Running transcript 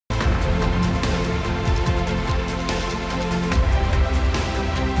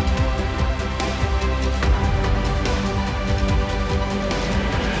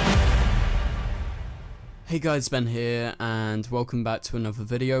Hey guys, Ben here, and welcome back to another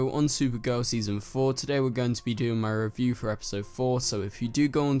video on Supergirl Season 4. Today we're going to be doing my review for Episode 4, so if you do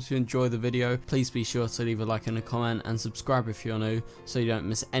go on to enjoy the video, please be sure to leave a like and a comment, and subscribe if you're new, so you don't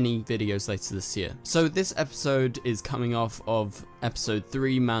miss any videos later this year. So this episode is coming off of Episode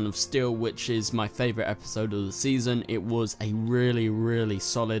 3, Man of Steel, which is my favourite episode of the season. It was a really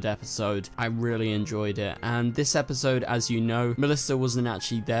solid episode. I really enjoyed it, and this episode, as you know, Melissa wasn't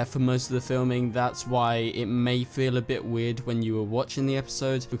actually there for most of the filming. That's why it may feel a bit weird when you were watching the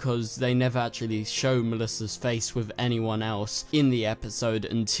episode, because they never actually show Melissa's face with anyone else in the episode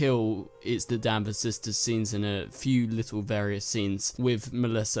until it's the Danvers sisters scenes and a few little various scenes with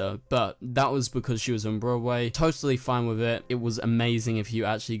Melissa. But that was because she was on Broadway. Totally fine with it. It was amazing if you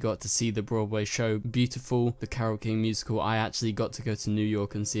actually got to see the Broadway show. Beautiful, the Carole King musical. I actually got to go to New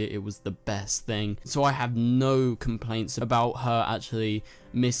York and see it. It was the best thing. So I have no complaints about her actually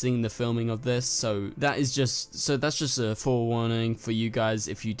missing the filming of this. So that's just a forewarning for you guys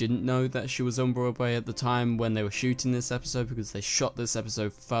if you didn't know that she was on Broadway at the time when they were shooting this episode, because they shot this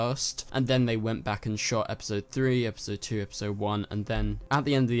episode first and then they went back and shot episode 3, episode 2, episode 1, and then at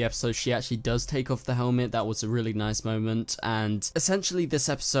the end of the episode she actually does take off the helmet. That was a really nice moment, and essentially this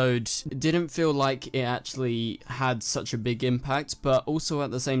episode didn't feel like it actually had such a big impact, but also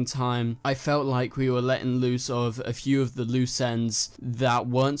at the same time I felt like we were letting loose of a few of the loose ends that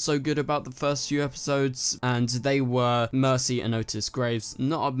weren't so good about the first few episodes, and they were Mercy and Otis Graves.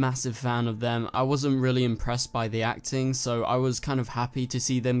 Not a massive fan of them. I wasn't really impressed by the acting, so I was kind of happy to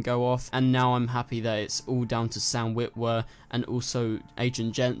see them go off, and now I'm happy that it's all down to Sam Witwer and also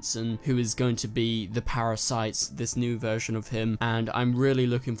Agent Jensen, who is going to be the Parasites, this new version of him, and I'm really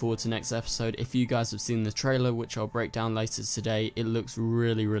looking forward to next episode. If you guys have seen the trailer, which I'll break down later today, it looks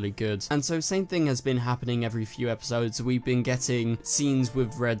really good. And so same thing has been happening every few episodes. We've been getting scenes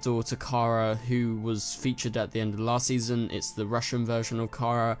with Red Daughter Kara, who was featured at the end of last season. It's the Russian version of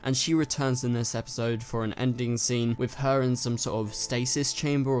Kara, and she returns in this episode for an ending scene with her in some sort of stasis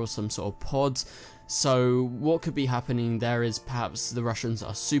chamber or some sort of pod. So what could be happening there is perhaps the Russians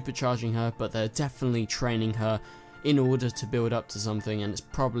are supercharging her, but they're definitely training her in order to build up to something, and it's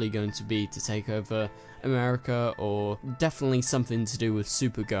probably going to be to take over America, or definitely something to do with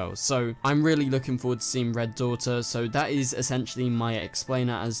Supergirl. So I'm really looking forward to seeing Red Daughter. So that is essentially my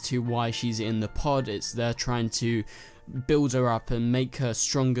explainer as to why she's in the pod. It's they're trying to build her up and make her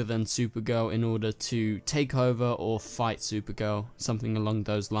stronger than Supergirl in order to take over or fight Supergirl, something along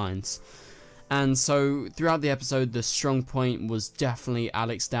those lines. And so throughout the episode, the strong point was definitely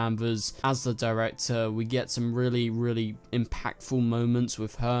Alex Danvers as the director. We get some really impactful moments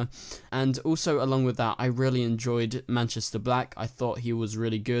with her, and also along with that, I really enjoyed Manchester Black. I thought he was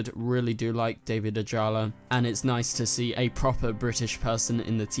really good. Really do like David Ajala, and it's nice to see a proper British person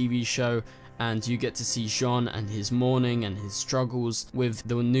in the TV show. And you get to see Jean and his mourning and his struggles with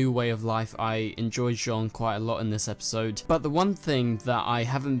the new way of life. I enjoyed Jean quite a lot in this episode. But the one thing that I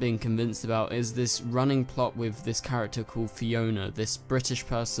haven't been convinced about is this running plot with this character called Fiona, this British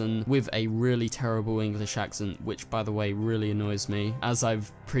person with a really terrible English accent, which by the way really annoys me. As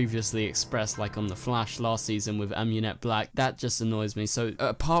I've previously expressed, like on The Flash last season with Amunet Black, that just annoys me. So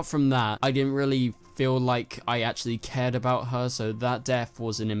apart from that, I didn't really feel like I actually cared about her, so that death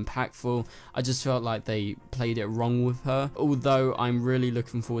wasn't impactful. I just felt like they played it wrong with her. Although I'm really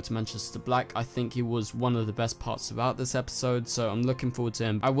looking forward to Manchester Black. I think he was one of the best parts about this episode, so I'm looking forward to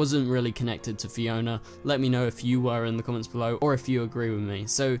him. I wasn't really connected to Fiona. Let me know if you were in the comments below, or if you agree with me.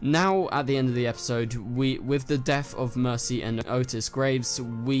 So now at the end of the episode, with the death of Mercy and Otis Graves,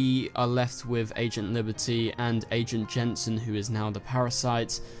 we are left with Agent Liberty and Agent Jensen, who is now the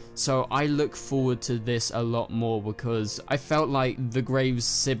Parasite. So I look forward to this a lot more, because I felt like the Graves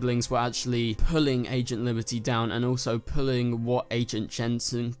siblings were actually pulling Agent Liberty down and also pulling what Agent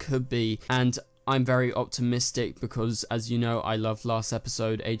Jensen could be. And I'm very optimistic because, as you know, I loved last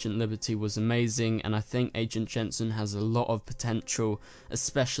episode. Agent Liberty was amazing, and I think Agent Jensen has a lot of potential,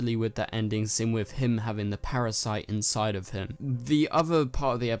 especially with that ending scene with him having the parasite inside of him. The other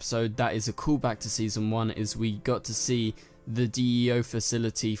part of the episode that is a callback to season 1 is we got to see the DEO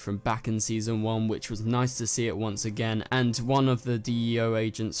facility from back in season 1, which was nice to see it once again, and one of the DEO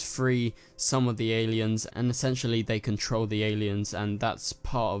agents free some of the aliens, and essentially they control the aliens, and that's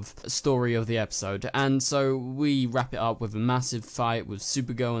part of the story of the episode. And so we wrap it up with a massive fight with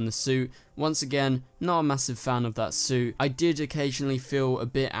Supergirl in the suit. Once again, not a massive fan of that suit. I did occasionally feel a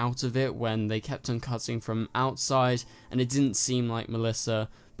bit out of it when they kept on cutting from outside and it didn't seem like Melissa,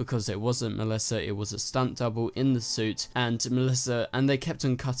 because it wasn't Melissa, it was a stunt double in the suit, and Melissa, and they kept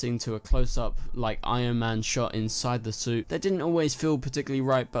on cutting to a close-up like Iron Man shot inside the suit. That didn't always feel particularly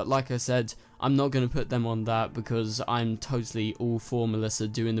right, but like I said, I'm not going to put them on that because I'm totally all for Melissa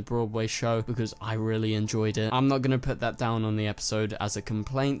doing the Broadway show because I really enjoyed it. I'm not going to put that down on the episode as a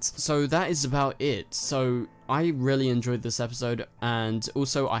complaint. So that is about it. So I really enjoyed this episode, and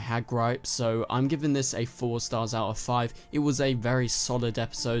also I had gripes, so I'm giving this a 4 stars out of 5. It was a very solid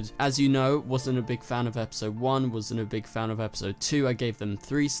episode. As you know, wasn't a big fan of episode 1, wasn't a big fan of episode 2, I gave them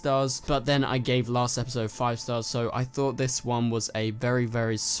 3 stars, but then I gave last episode 5 stars, so I thought this one was a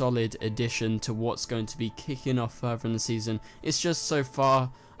very solid addition to what's going to be kicking off further in the season. It's just so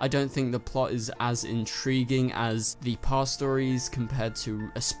far, I don't think the plot is as intriguing as the past stories compared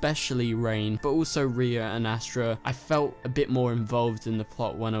to especially Rain, but also Rhea and Astra. I felt a bit more involved in the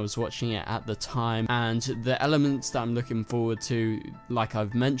plot when I was watching it at the time, and the elements that I'm looking forward to, like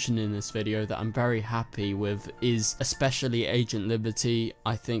I've mentioned in this video, that I'm very happy with is especially Agent Liberty.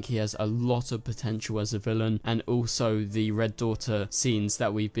 I think he has a lot of potential as a villain, and also the Red Daughter scenes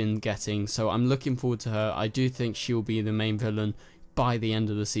that we've been getting, so I'm looking forward to her. I do think she'll be the main villain by the end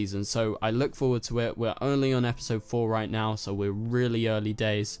of the season, so I look forward to it. We're only on episode 4 right now, so we're really early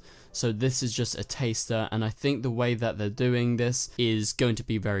days, so this is just a taster, and I think the way that they're doing this is going to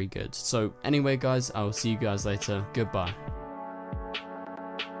be very good. So anyway guys, I will see you guys later. Goodbye.